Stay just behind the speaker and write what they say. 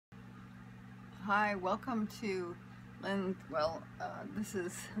Hi, welcome to Lynne, this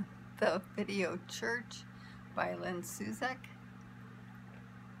is the video Church by Lynne Suszek,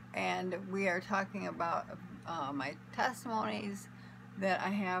 and we are talking about my testimonies that I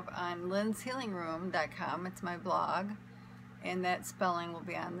have on lynneshealingroom.com. It's my blog, and that spelling will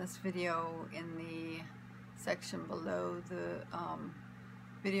be on this video in the section below the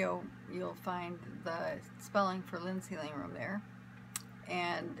video. You'll find the spelling for Lynne's Healing Room there.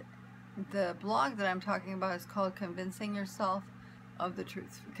 And the blog that I'm talking about is called Convincing Yourself of the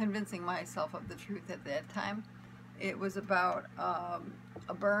Truth, Convincing Myself of the Truth at that time. It was about a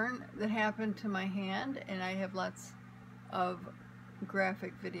burn that happened to my hand, and I have lots of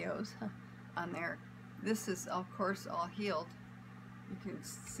graphic videos on there. This is, of course, all healed. You can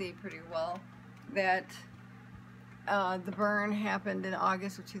see pretty well that the burn happened in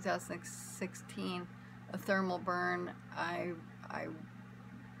August of 2016, a thermal burn. I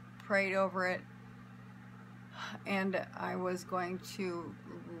prayed over it, and I was going to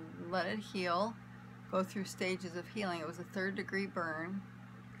let it heal, go through stages of healing. It was a 3rd-degree burn.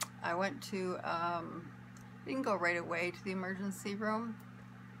 I went to, didn't go right away to the emergency room.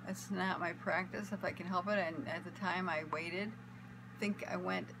 That's not my practice if I can help it, and at the time I waited. I think I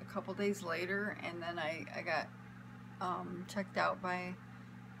went a couple days later, and then I got checked out by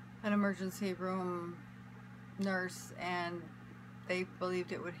an emergency room nurse, and they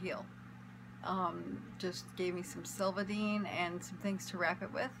believed it would heal. Just gave me some Silvadine and some things to wrap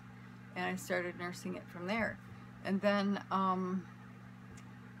it with, and I started nursing it from there. And then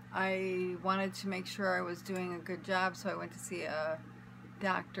I wanted to make sure I was doing a good job, so I went to see a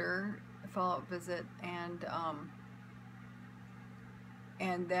doctor, a follow-up visit, and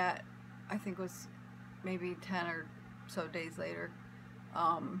that I think was maybe 10 or so days later.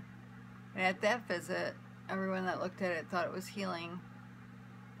 And at that visit, everyone that looked at it thought it was healing,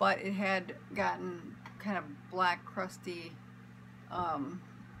 but it had gotten kind of black, crusty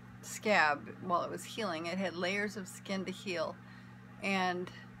scab while it was healing. It had layers of skin to heal, and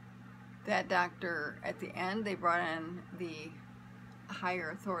that doctor, at the end, they brought in the higher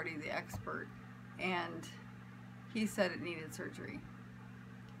authority, the expert, and he said it needed surgery.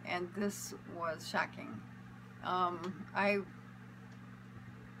 And this was shocking.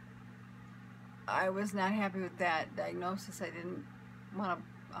 I was not happy with that diagnosis. I didn't want to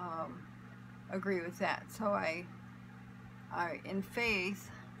agree with that. So I in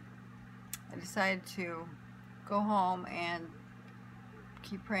faith, I decided to go home and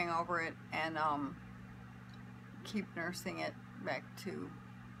keep praying over it, and keep nursing it back to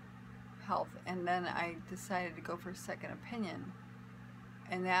health. And then I decided to go for a second opinion,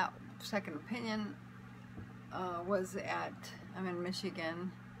 and that second opinion was at, I'm in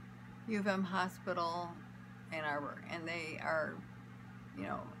Michigan, U of M Hospital, Ann Arbor, and they are, you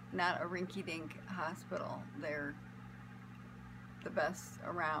know, not a rinky-dink hospital. They're the best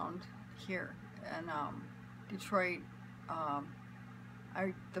around here. And Detroit,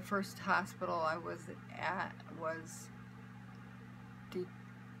 the first hospital I was at was,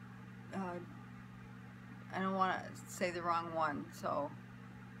 I don't want to say the wrong one, so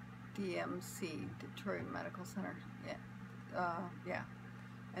DMC, Detroit Medical Center, yeah.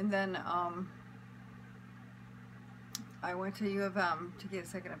 And then I went to U of M to get a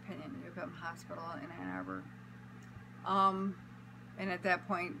second opinion, U of M Hospital in Ann Arbor. And at that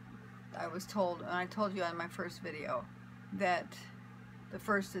point, I was told, and I told you on my first video, that the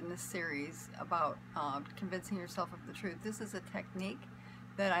first in this series about convincing yourself of the truth. This is a technique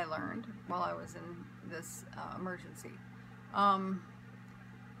that I learned while I was in this emergency.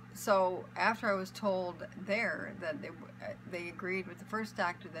 So after I was told there that they agreed with the first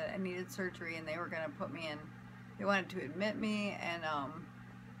doctor that I needed surgery, and they were going to put me in, they wanted to admit me, and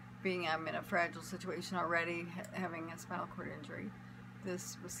being I'm in a fragile situation already, having a spinal cord injury,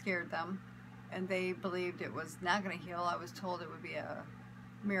 this scared them, and they believed it was not going to heal. I was told it would be a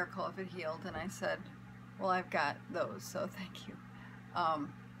miracle if it healed, and I said, well, I've got those, so thank you.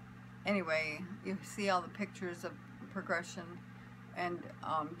 Anyway, you see all the pictures of progression and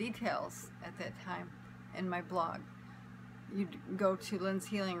details at that time in my blog. You go to Lynne's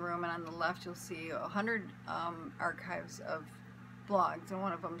Healing Room, and on the left you'll see 100 archives of blogs, and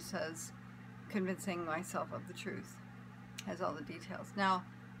one of them says Convincing Myself of the Truth. Has all the details. Now,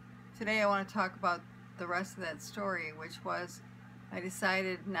 today I want to talk about the rest of that story, which was I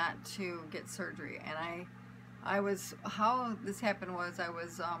decided not to get surgery. And how this happened was I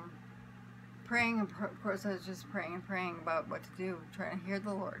was praying, and of course I was just praying and praying about what to do, trying to hear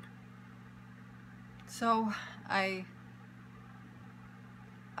the Lord. So I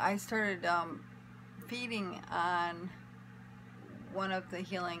started feeding on one of the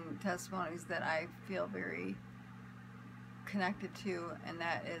healing testimonies that I feel very connected to, and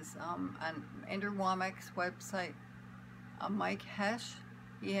that is on Andrew Womack's website. Mike Hesh,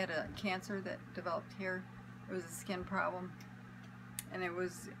 he had a cancer that developed here. It was a skin problem, and it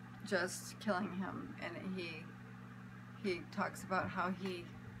was just killing him. And he talks about how he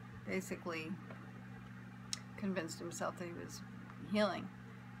basically convinced himself that he was healing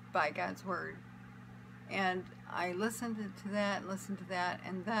by God's word. And I listened to that and listened to that,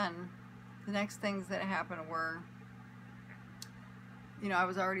 and then the next things that happened were, you know, I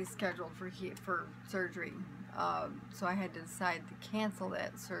was already scheduled for surgery, so I had to decide to cancel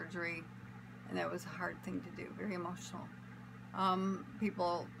that surgery, and that was a hard thing to do, very emotional.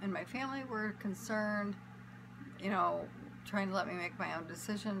 People in my family were concerned, you know, trying to let me make my own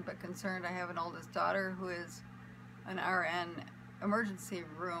decision, but concerned. I have an oldest daughter who is an RN, emergency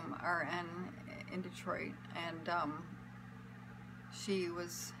room RN in Detroit, and she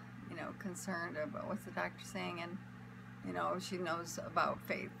was, you know, concerned about what's the doctor saying, and you know, she knows about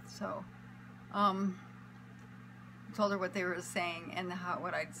faith, so told her what they were saying and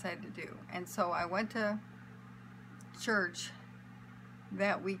what I decided to do. And so I went to church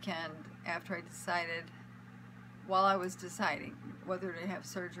that weekend after I decided, while I was deciding whether to have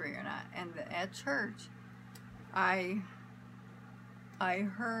surgery or not. And at church, I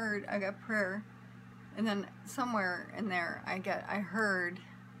got prayer, and then somewhere in there I heard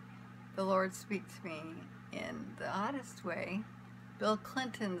the Lord speak to me in the oddest way. Bill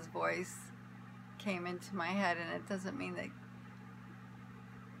Clinton's voice came into my head, and it doesn't mean that,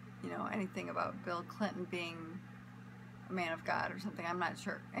 you know, anything about Bill Clinton being a man of God or something. I'm not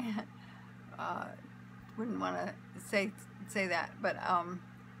sure. Wouldn't want to say that, but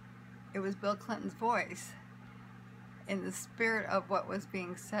it was Bill Clinton's voice in the spirit of what was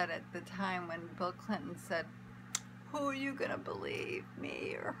being said at the time when Bill Clinton said, "Who are you gonna believe,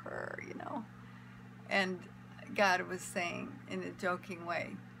 me or her?" You know, and God was saying in a joking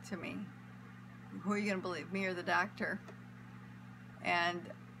way to me, "Who are you gonna believe, me or the doctor?"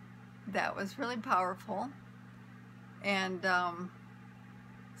 And that was really powerful, and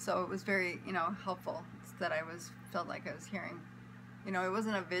so it was very, you know, helpful that I felt like I was hearing. You know, it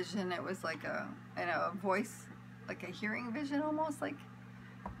wasn't a vision; it was like a voice, like a hearing vision almost. Like,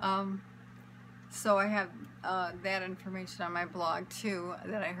 so I have that information on my blog too.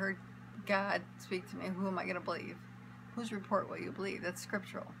 That I heard God speak to me. Who am I going to believe? Whose report will you believe? That's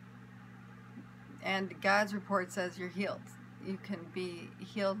scriptural. And God's report says you're healed. You can be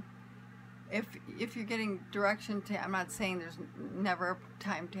healed if you're getting direction to. I'm not saying there's never a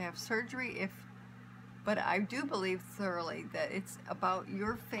time to have surgery, but I do believe thoroughly that it's about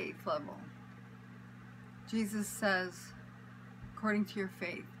your faith level. Jesus says, according to your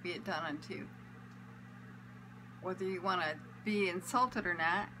faith, be it done unto you. Whether you want to be insulted or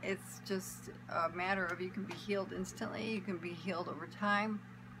not, it's just a matter of, you can be healed instantly, you can be healed over time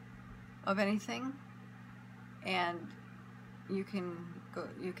of anything, and you can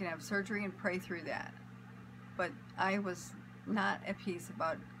have surgery and pray through that. But I was not at peace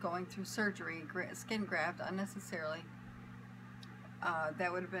about going through surgery, skin graft, unnecessarily.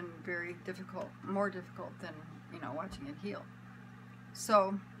 That would have been very difficult, more difficult than, you know, watching it heal.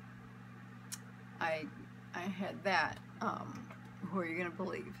 So I had that. Who are you going to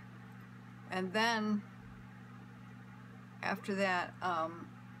believe? And then after that,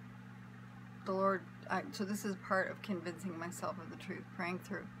 the Lord. So this is part of convincing myself of the truth, praying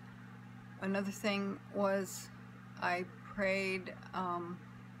through. Another thing was I prayed.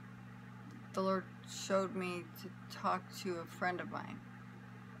 The Lord showed me to talk to a friend of mine.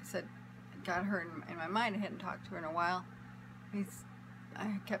 I said, got her in my mind. I hadn't talked to her in a while.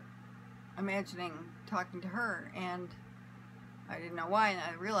 I kept imagining talking to her, and I didn't know why, and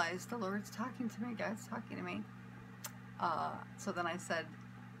I realized the Lord's talking to me. God's talking to me. So then I said,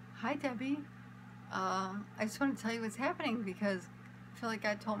 "Hi, Debbie. I just want to tell you what's happening because I feel like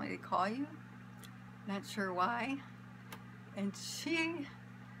God told me to call you. Not sure why." And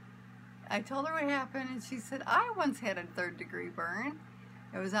I told her what happened, and she said, "I once had a 3rd-degree burn.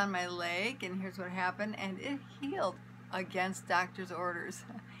 It was on my leg, and here's what happened, and it healed against doctor's orders.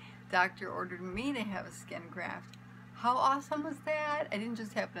 Doctor ordered me to have a skin graft." How awesome was that? I didn't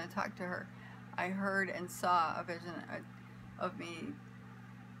just happen to talk to her. I heard and saw a vision of me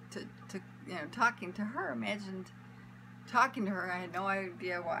you know, talking to her. Imagined talking to her. I had no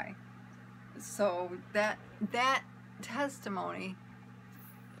idea why. So that testimony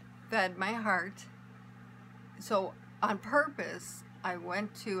fed my heart. So on purpose, I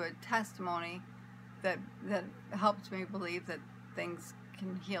went to a testimony that helped me believe that things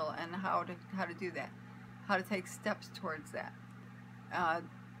can heal, and how to do that, how to take steps towards that.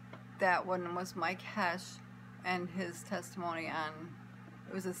 That one was Mike Hesh and his testimony on,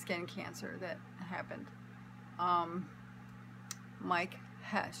 it was a skin cancer that happened. Mike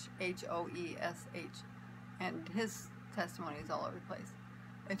Hesh, H-O-E-S-H, and his testimony is all over the place.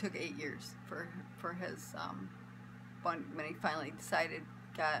 It took 8 years for his, when he finally decided,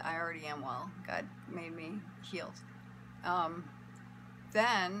 God, I already am well. God made me healed.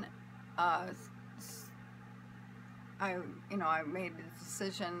 Then, I made the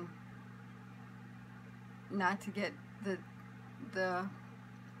decision not to get the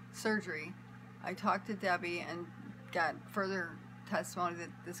surgery. I talked to Debbie and got further testimony that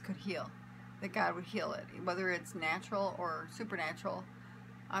this could heal, that God would heal it. Whether it's natural or supernatural,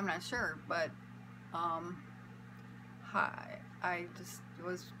 I'm not sure, but I just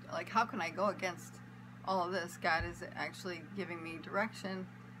was like, how can I go against all of this? God is actually giving me direction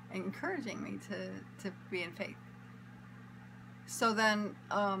and encouraging me to be in faith. So then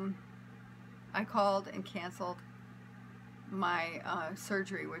I called and canceled my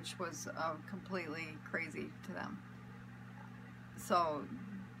surgery, which was completely crazy to them. So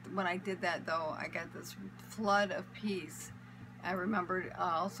when I did that, though, I got this flood of peace. I remembered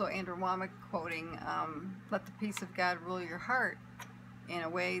also Andrew Womack quoting, let the peace of God rule your heart in a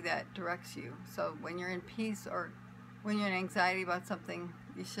way that directs you. So when you're in peace, or when you're in anxiety about something,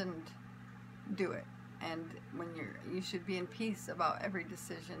 you shouldn't do it. And when you should be in peace about every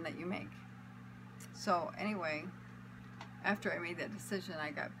decision that you make. So anyway, after I made that decision, I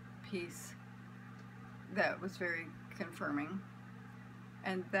got peace. That was very confirming.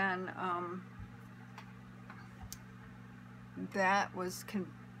 And then that was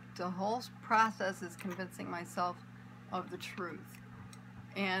the whole process is convincing myself of the truth.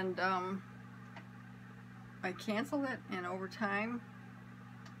 And I canceled it, and over time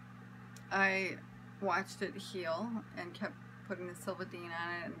I watched it heal and kept putting the Silvadene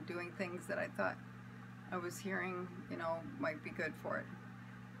on it and doing things that I thought I was hearing, might be good for it.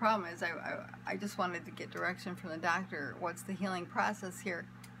 Problem is, I just wanted to get direction from the doctor. What's the healing process here?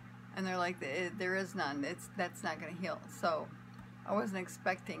 And they're like, there is none. That's not going to heal. So I wasn't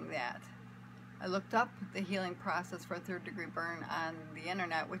expecting that. I looked up the healing process for a third-degree burn on the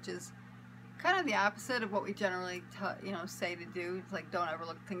internet, which is kind of the opposite of what we generally say to do. It's like, don't ever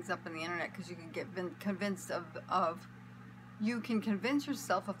look things up on the internet, because you can get convinced you can convince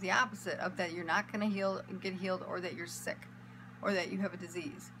yourself of the opposite, of that you're not going to get healed, or that you're sick, or that you have a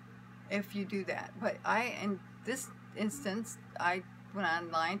disease if you do that. But in this instance, I went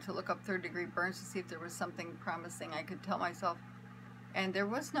online to look up third-degree burns to see if there was something promising I could tell myself, and there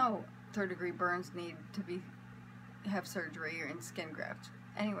was no third-degree burns need to have surgery or in skin graft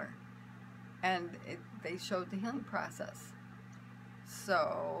anywhere. And they showed the healing process.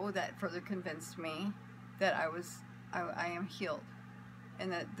 So that further convinced me that I am healed,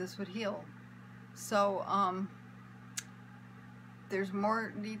 and that this would heal. So there's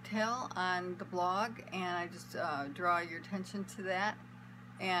more detail on the blog, and I just draw your attention to that.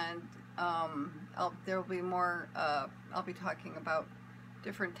 And there will be more. I'll be talking about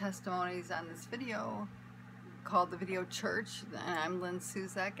different testimonies on this video called The Video Church, and I'm Lynne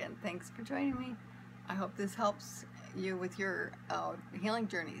Suszek, and thanks for joining me. I hope this helps you with your healing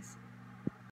journeys.